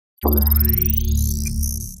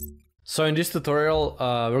So in this tutorial,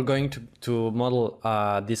 we're going to model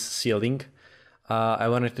this ceiling. I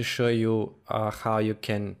wanted to show you how you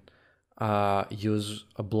can use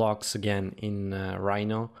blocks again in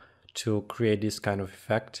Rhino to create this kind of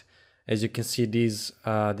effect. As you can see, this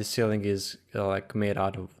ceiling is like made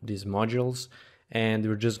out of these modules, and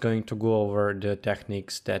we're just going to go over the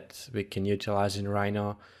techniques that we can utilize in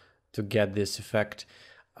Rhino to get this effect.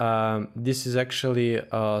 This is actually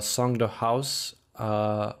a Songdo House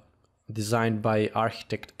designed by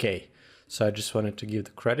Architect K. So I just wanted to give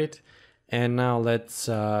the credit. And now let's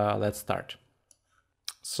start.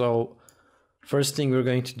 So first thing we're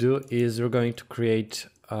going to do is we're going to create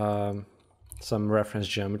some reference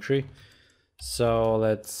geometry. So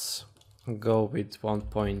let's go with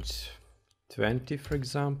 1.20, for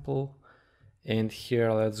example. And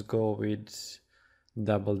here let's go with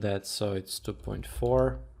double that, so it's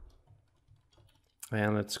 2.4.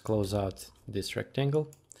 And let's close out this rectangle.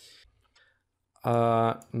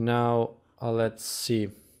 Now let's see.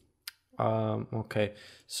 Okay,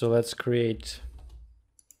 so let's create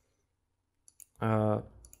the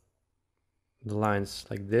lines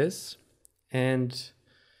like this. And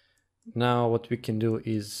now what we can do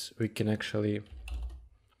is we can actually,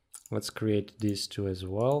 let's create these two as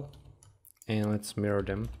well. And let's mirror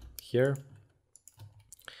them here.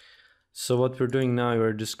 So what we're doing now,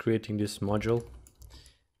 we're just creating this module.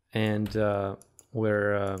 And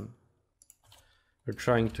we're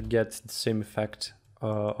trying to get the same effect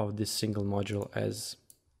of this single module as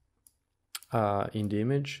in the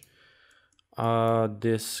image.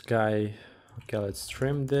 This guy, okay, let's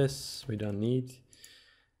trim this, we don't need.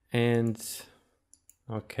 And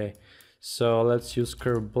okay, so let's use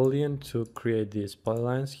curve boolean to create these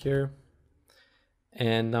polylines here.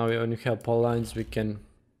 And now when you have polylines, we can,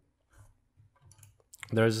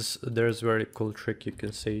 there's a very cool trick. You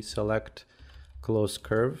can say select close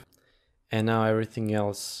curve, and now everything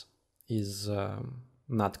else is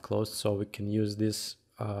not closed, so we can use this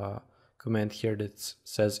command here that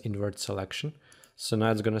says invert selection. So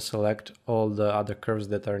now it's going to select all the other curves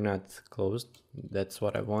that are not closed. That's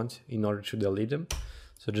what I want in order to delete them.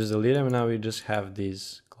 So just delete them, and now we just have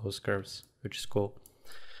these closed curves, which is cool.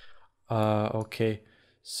 Okay,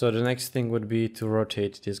 so the next thing would be to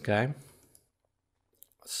rotate this guy.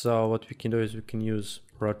 So what we can do is we can use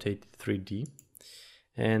rotate 3D,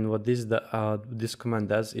 and what this command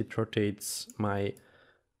does, it rotates my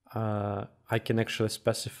I can actually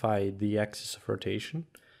specify the axis of rotation,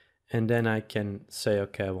 and then I can say,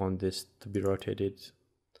 okay, I want this to be rotated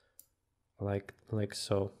like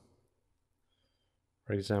so.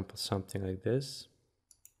 For example, something like this.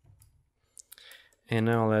 And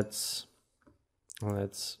now let's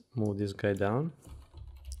move this guy down.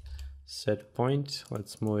 Set point,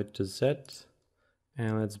 let's move it to Z,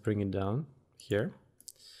 and let's bring it down here.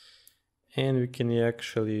 And we can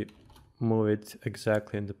actually move it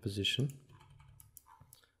exactly in the position.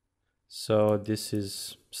 So this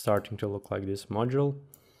is starting to look like this module.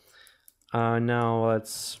 Now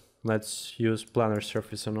let's use planar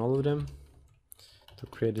surface on all of them to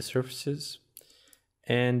create the surfaces.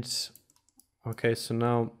 And okay, so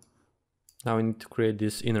now we need to create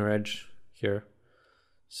this inner edge here.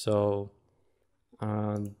 So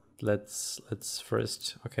let's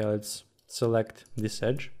first, okay, let's select this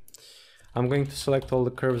edge. I'm going to select all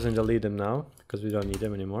the curves and delete them now because we don't need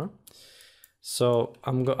them anymore. So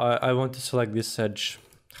I want to select this edge.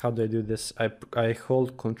 How do I do this? I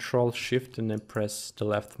hold Control Shift and then press the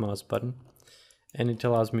left mouse button, and it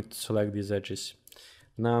allows me to select these edges.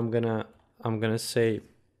 Now I'm gonna say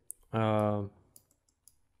I'm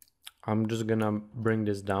just gonna bring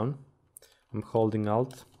this down. I'm holding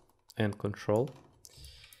Alt and Control,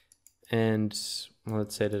 and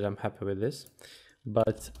let's say that I'm happy with this,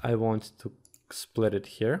 but I want to split it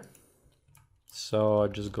here. So I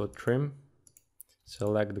just go trim,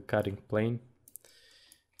 select the cutting plane,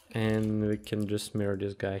 and we can just mirror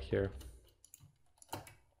this guy here.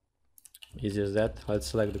 Easy as that. Let's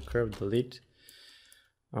select the curve, delete.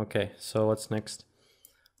 Okay, so what's next?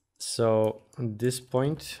 So this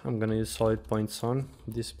point, I'm gonna use solid points on.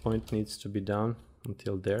 This point needs to be down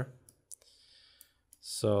until there.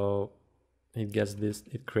 So it gets this,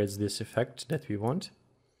 it creates this effect that we want.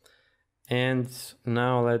 And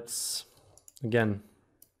now let's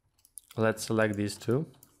select these two.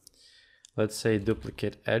 Let's say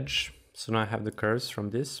duplicate edge. So now I have the curves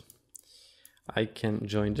from this. I can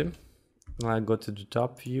join them. I'll go to the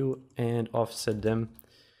top view and offset them.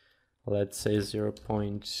 Let's say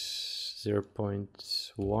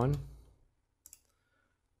 0.1.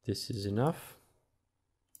 This is enough.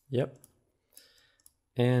 Yep.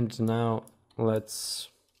 And now let's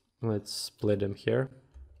Let's split them here.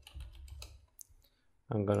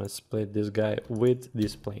 I'm gonna split this guy with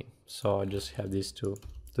this plane. So I just have these two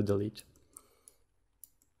to delete.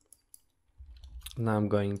 Now I'm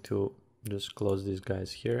going to just close these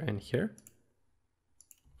guys here and here.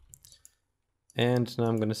 And now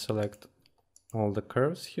I'm gonna select all the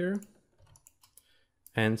curves here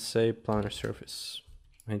and say planar surface.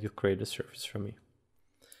 And you create a surface for me.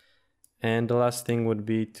 And the last thing would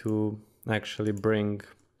be to actually bring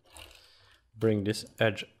this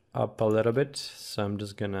edge up a little bit. So I'm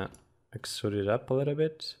just gonna extrude it up a little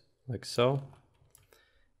bit, like so.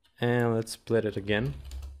 And let's split it again,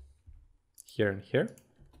 here and here.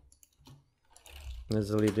 Let's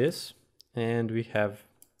delete this, and we have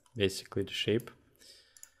basically the shape.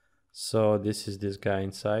 So this is this guy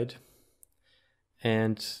inside.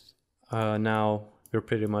 And now we're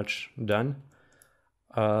pretty much done.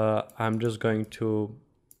 I'm just going to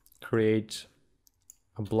create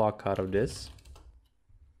a block out of this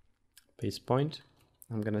base point.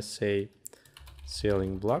 I'm gonna say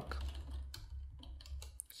ceiling block,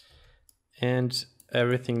 and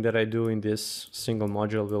everything that I do in this single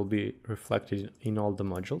module will be reflected in all the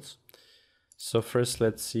modules. So first,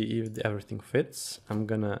 let's see if everything fits. I'm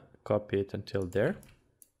gonna copy it until there,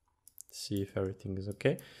 see if everything is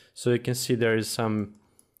okay. So you can see there is something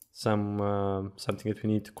that we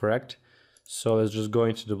need to correct. So let's just go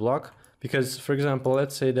into the block, because for example,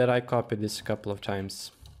 let's say that I copied this a couple of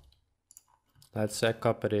times. Let's say I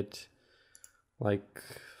copied it like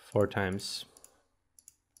 4 times,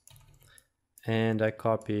 and I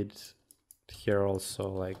copied here also,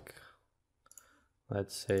 like,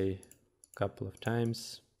 let's say a couple of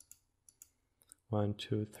times. 1,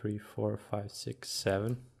 2, 3, 4, 5, 6,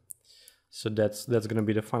 7. So that's gonna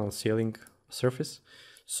be the final ceiling surface.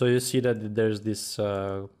 So you see that there's this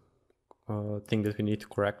thing that we need to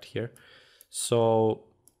correct here. So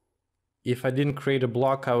if I didn't create a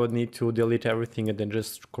block, I would need to delete everything and then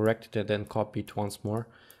just correct it and then copy it once more.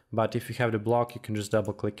 But if you have the block, you can just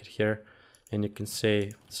double click it here, and you can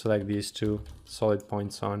say select these 2 solid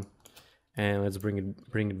points on, and let's bring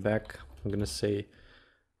it back. I'm gonna say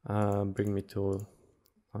bring me to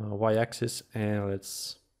y-axis, and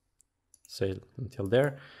let's say until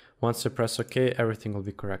there. Once I press OK, everything will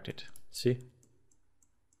be corrected. See?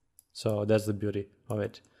 So that's the beauty of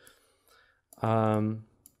it.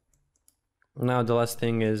 Now the last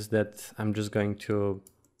thing is that I'm just going to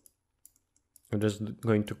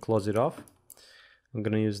close it off. I'm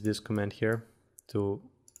going to use this command here to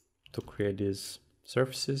create these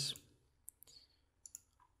surfaces.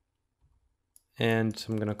 And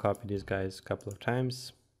I'm going to copy these guys a couple of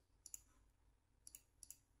times.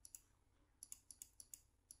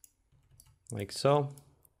 Like so.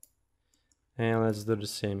 And let's do the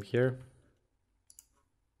same here.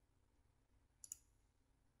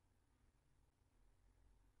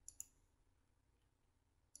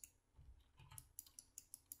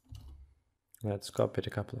 Let's copy it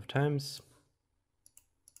a couple of times.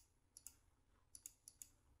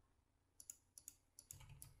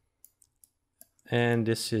 And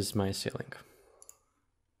this is my ceiling.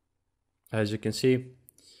 As you can see,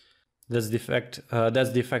 that's the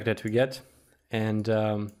effect that we get. And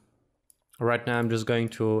right now I'm just going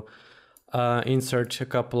to insert a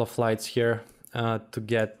couple of lights here to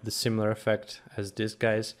get the similar effect as these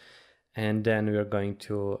guys. And then we are going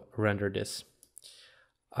to render this.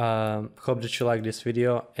 Hope that you like this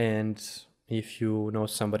video, and if you know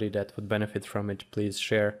somebody that would benefit from it, please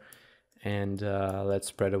share, and let's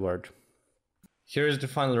spread the word. Here is the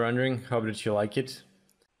final rendering. Hope that you like it.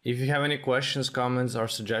 If you have any questions, comments, or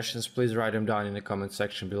suggestions, please write them down in the comment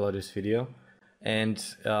section below this video. And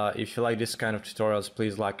if you like this kind of tutorials,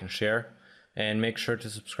 please like and share, and make sure to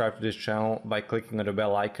subscribe to this channel by clicking on the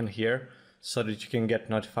bell icon here so that you can get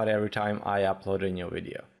notified every time I upload a new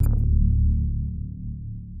video.